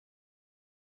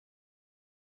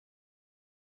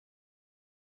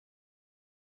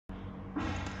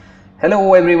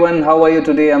Hello everyone, how are you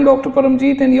today? I'm Dr.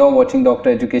 Paramjeet and you're watching Doctor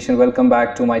Education. Welcome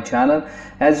back to my channel.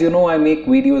 As you know, I make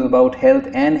videos about health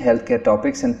and healthcare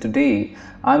topics, and today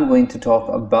I'm going to talk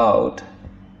about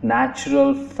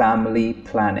natural family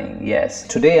planning. Yes,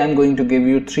 today I'm going to give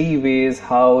you 3 ways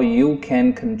how you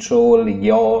can control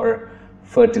your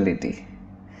fertility.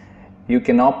 You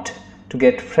can opt to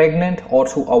get pregnant or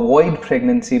to avoid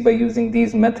pregnancy by using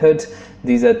these methods.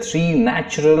 These are 3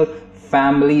 natural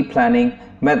family planning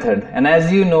method, and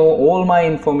as you know, all the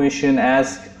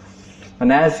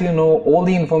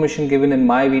information given in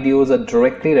my videos are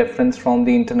directly referenced from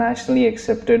the internationally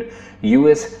accepted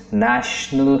US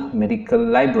National Medical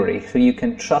Library, so you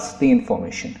can trust the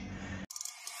information.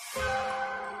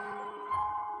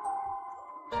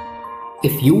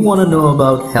 If you want to know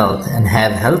about health and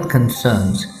have health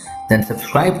concerns, then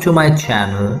subscribe to my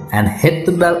channel and hit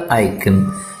the bell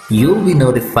icon. You'll be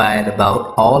notified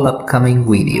about all upcoming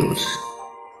videos.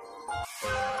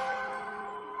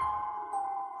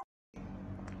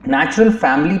 Natural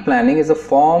family planning is a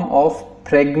form of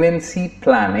pregnancy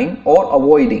planning or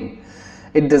avoiding.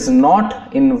 It does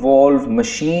not involve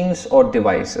machines or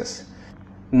devices.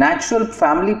 Natural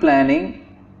family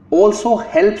planning also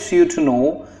helps you to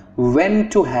know when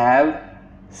to have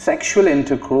sexual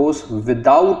intercourse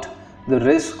without the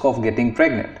risk of getting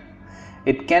pregnant.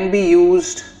 It can be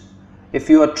used if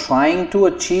you are trying to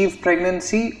achieve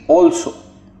pregnancy also,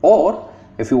 or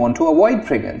if you want to avoid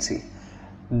pregnancy.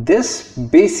 This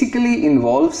basically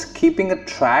involves keeping a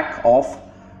track of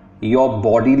your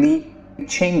bodily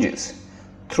changes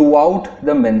throughout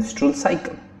the menstrual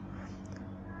cycle.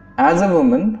 As a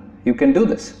woman, you can do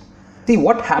this. See,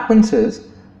 what happens is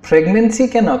pregnancy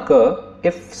can occur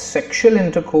if sexual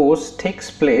intercourse takes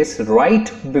place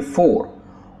right before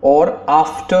or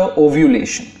after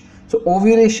ovulation. So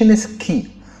ovulation is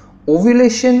key.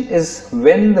 Ovulation is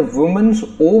when the woman's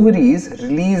ovaries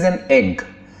release an egg,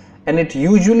 and it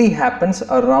usually happens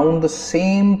around the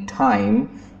same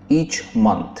time each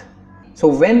month. So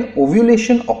when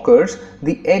ovulation occurs,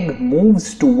 the egg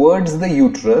moves towards the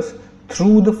uterus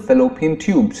through the fallopian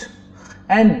tubes,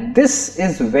 and this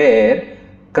is where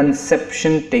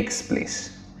conception takes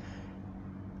place.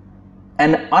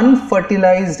 An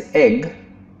unfertilized egg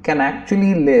can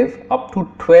actually live up to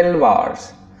 12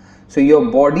 hours. So your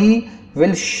body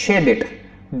will shed it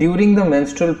during the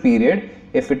menstrual period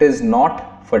if it is not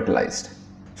fertilized.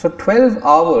 So 12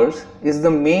 hours is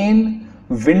the main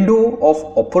window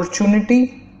of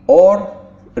opportunity or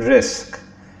risk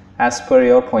as per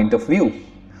your point of view.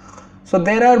 So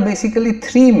there are basically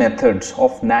 3 methods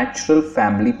of natural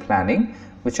family planning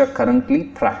which are currently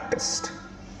practiced.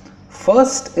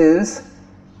 First is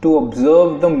to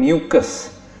observe the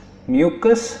mucus,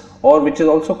 or which is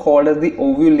also called as the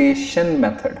ovulation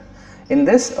method. In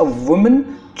this, a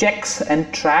woman checks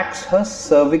and tracks her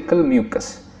cervical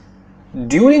mucus.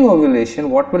 During ovulation,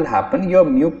 what will happen? Your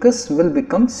mucus will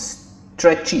become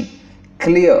stretchy,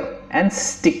 clear and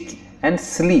sticky and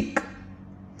sleek.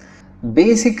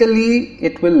 Basically,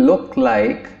 it will look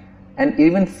like and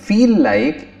even feel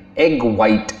like egg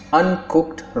white,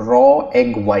 uncooked raw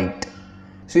egg white.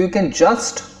 So you can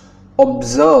just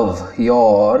observe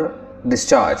your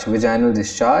discharge, vaginal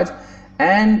discharge,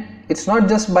 and it's not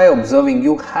just by observing,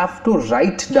 you have to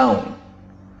write down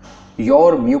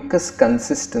your mucus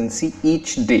consistency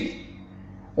each day.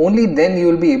 Only then you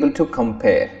will be able to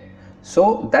compare.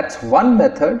 So that's one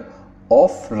method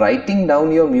of writing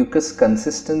down your mucus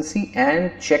consistency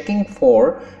and checking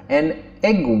for an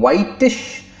egg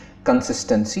whitish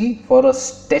consistency for a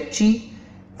stretchy,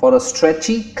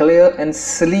 clear and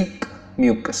sleek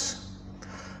mucus.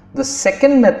 The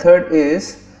second method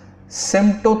is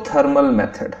symptothermal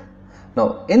method.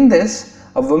 Now in this,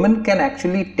 a woman can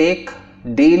actually take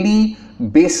daily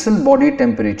basal body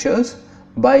temperatures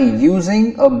by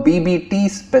using a BBT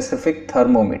specific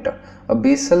thermometer, a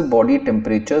basal body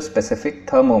temperature specific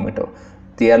thermometer.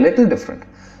 They are little different.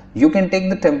 You can take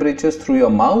the temperatures through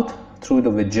your mouth, through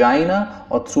the vagina,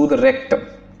 or through the rectum,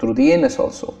 through the anus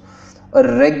also. A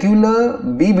regular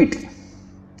BBT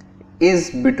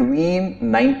is between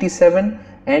 97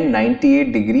 and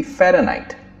 98 degree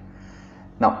Fahrenheit.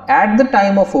 Now at the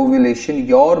time of ovulation,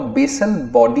 your basal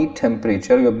body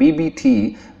temperature, your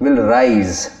BBT, will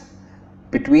rise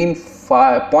between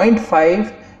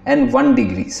 0.5 and 1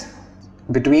 degrees.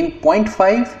 Between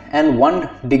 0.5 and 1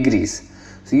 degrees.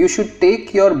 So you should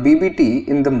take your BBT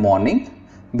in the morning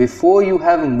before you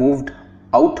have moved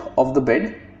out of the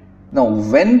bed. Now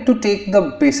when to take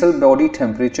the basal body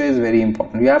temperature is very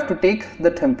important. You have to take the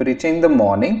temperature in the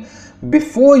morning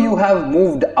before you have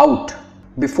moved out,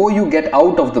 before you get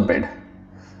out of the bed.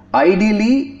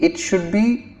 Ideally, it should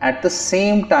be at the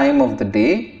same time of the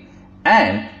day,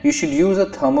 and you should use a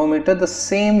thermometer the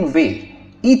same way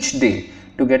each day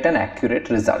to get an accurate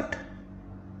result.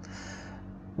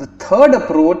 The third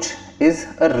approach is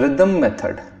a rhythm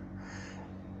method.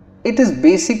 It is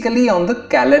basically on the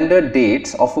calendar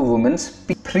dates of a woman's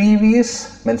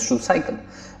previous menstrual cycle.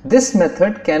 This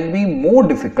method can be more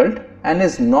difficult and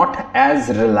is not as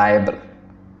reliable,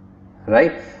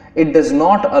 right? It does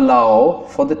not allow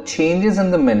for the changes in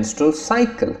the menstrual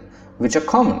cycle, which are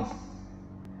common.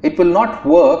 It will not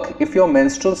work if your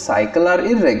menstrual cycle are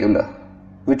irregular,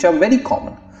 which are very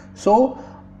common. So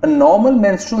a normal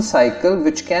menstrual cycle,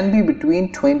 which can be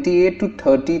between 28 to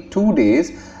 32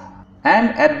 days, and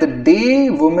at the day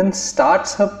woman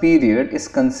starts her period, is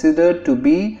considered to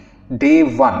be day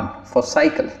 1 for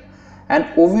cycle, and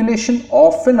ovulation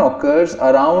often occurs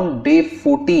around day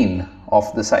 14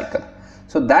 of the cycle.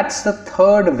 So that's the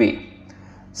third way.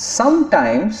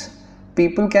 Sometimes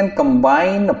people can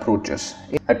combine approaches.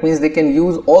 That means they can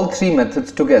use all three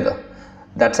methods together.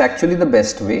 That's actually the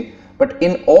best way. But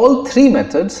in all three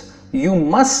methods, you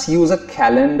must use a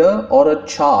calendar or a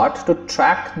chart to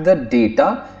track the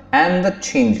data and the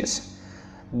changes.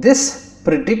 This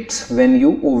predicts when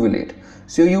you ovulate.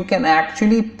 So you can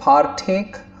actually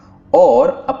partake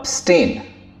or abstain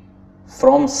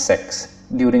from sex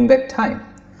during that time.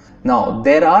 Now,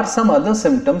 there are some other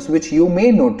symptoms which you may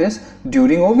notice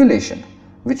during ovulation,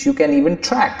 which you can even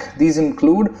track. These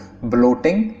include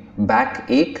bloating,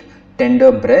 backache,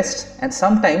 tender breasts, and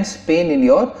sometimes pain in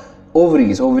your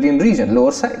ovaries, ovarian region,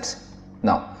 lower sides.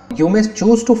 Now, you may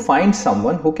choose to find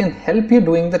someone who can help you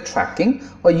doing the tracking,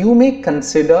 or you may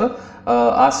consider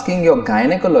asking your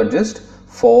gynecologist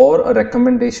for a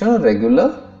recommendation or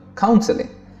regular counseling.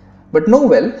 But know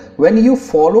well, when you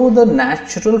follow the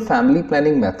natural family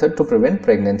planning method to prevent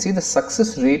pregnancy, the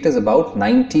success rate is about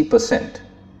 90%.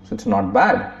 So it's not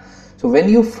bad. So when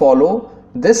you follow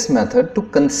this method to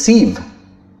conceive,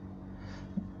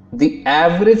 the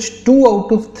average 2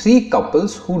 out of 3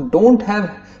 couples who don't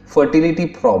have fertility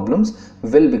problems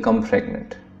will become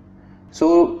pregnant.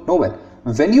 So know well,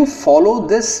 when you follow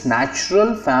this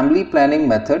natural family planning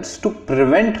methods to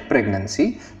prevent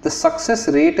pregnancy, the success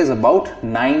rate is about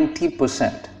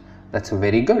 90%. That's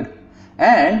very good.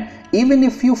 And even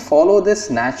if you follow this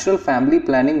natural family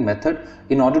planning method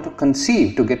in order to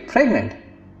conceive, to get pregnant,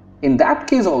 in that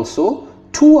case also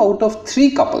 2 out of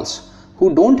 3 couples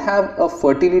who don't have a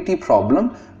fertility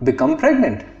problem become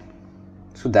pregnant.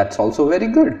 So that's also very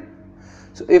good.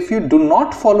 So if you do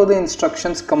not follow the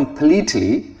instructions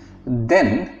completely,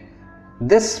 then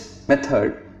this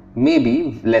method may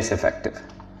be less effective.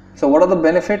 So what are the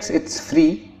benefits? It's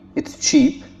free, it's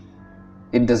cheap,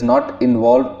 it does not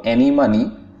involve any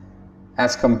money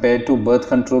as compared to birth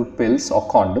control pills or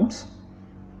condoms,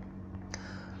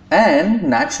 and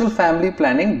natural family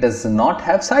planning does not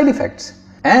have side effects.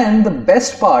 And the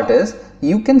best part is,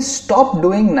 you can stop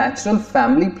doing natural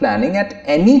family planning at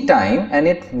any time and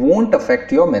it won't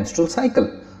affect your menstrual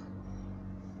cycle.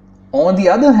 On the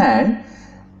other hand,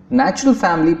 natural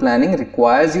family planning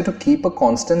requires you to keep a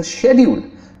constant schedule.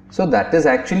 So that is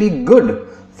actually good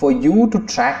for you to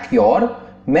track your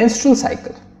menstrual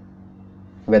cycle,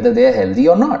 whether they are healthy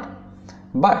or not.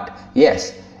 But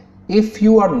yes, if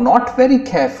you are not very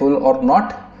careful or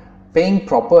not paying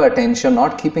proper attention,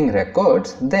 not keeping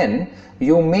records, then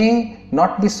you may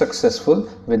not be successful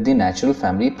with the natural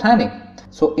family planning.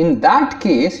 So in that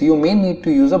case, you may need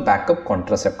to use a backup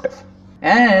contraceptive.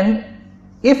 And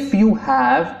if you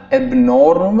have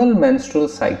abnormal menstrual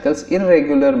cycles,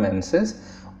 irregular menses,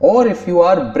 or if you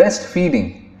are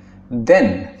breastfeeding,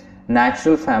 then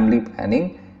natural family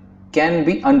planning can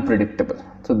be unpredictable.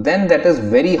 So then that is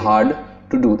very hard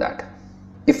to do that.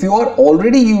 If you are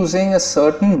already using a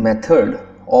certain method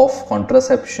of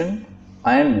contraception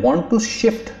and want to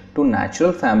shift to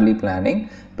natural family planning,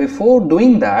 before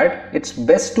doing that, it's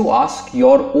best to ask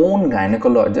your own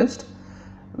gynecologist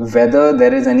whether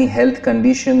there is any health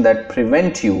condition that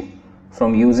prevent you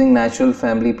from using natural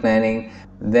family planning.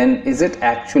 Then is it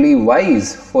actually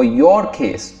wise for your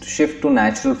case to shift to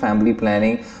natural family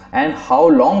planning, and how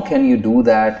long can you do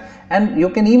that? And you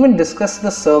can even discuss the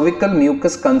cervical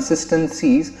mucus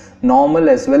consistencies, normal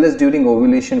as well as during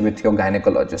ovulation, with your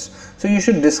gynecologist. So you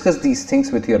should discuss these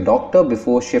things with your doctor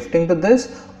before shifting to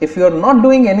this. If you are not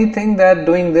doing anything, that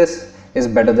doing this is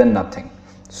better than nothing.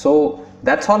 So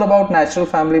that's all about natural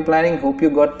family planning. Hope you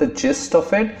got the gist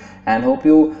of it and hope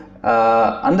you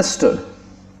understood.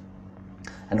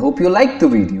 And hope you liked the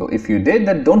video. If you did,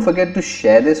 then don't forget to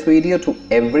share this video to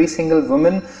every single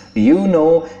woman you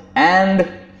know, and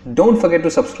Don't forget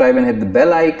to subscribe and hit the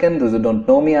bell icon. Those who don't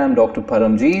know me, I'm Dr.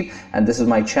 Paramjeet and this is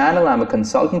my channel. I'm a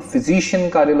consultant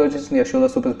physician cardiologist in Yashoda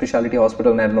Super Speciality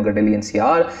Hospital, Naranagar, Delhi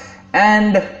NCR,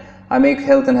 and I make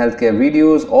health and healthcare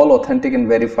videos, all authentic and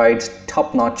verified,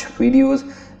 top-notch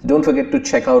videos. Don't forget to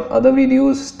check out other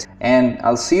videos, and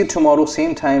I'll see you tomorrow,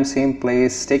 same time, same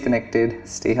place. Stay connected,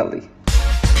 stay healthy.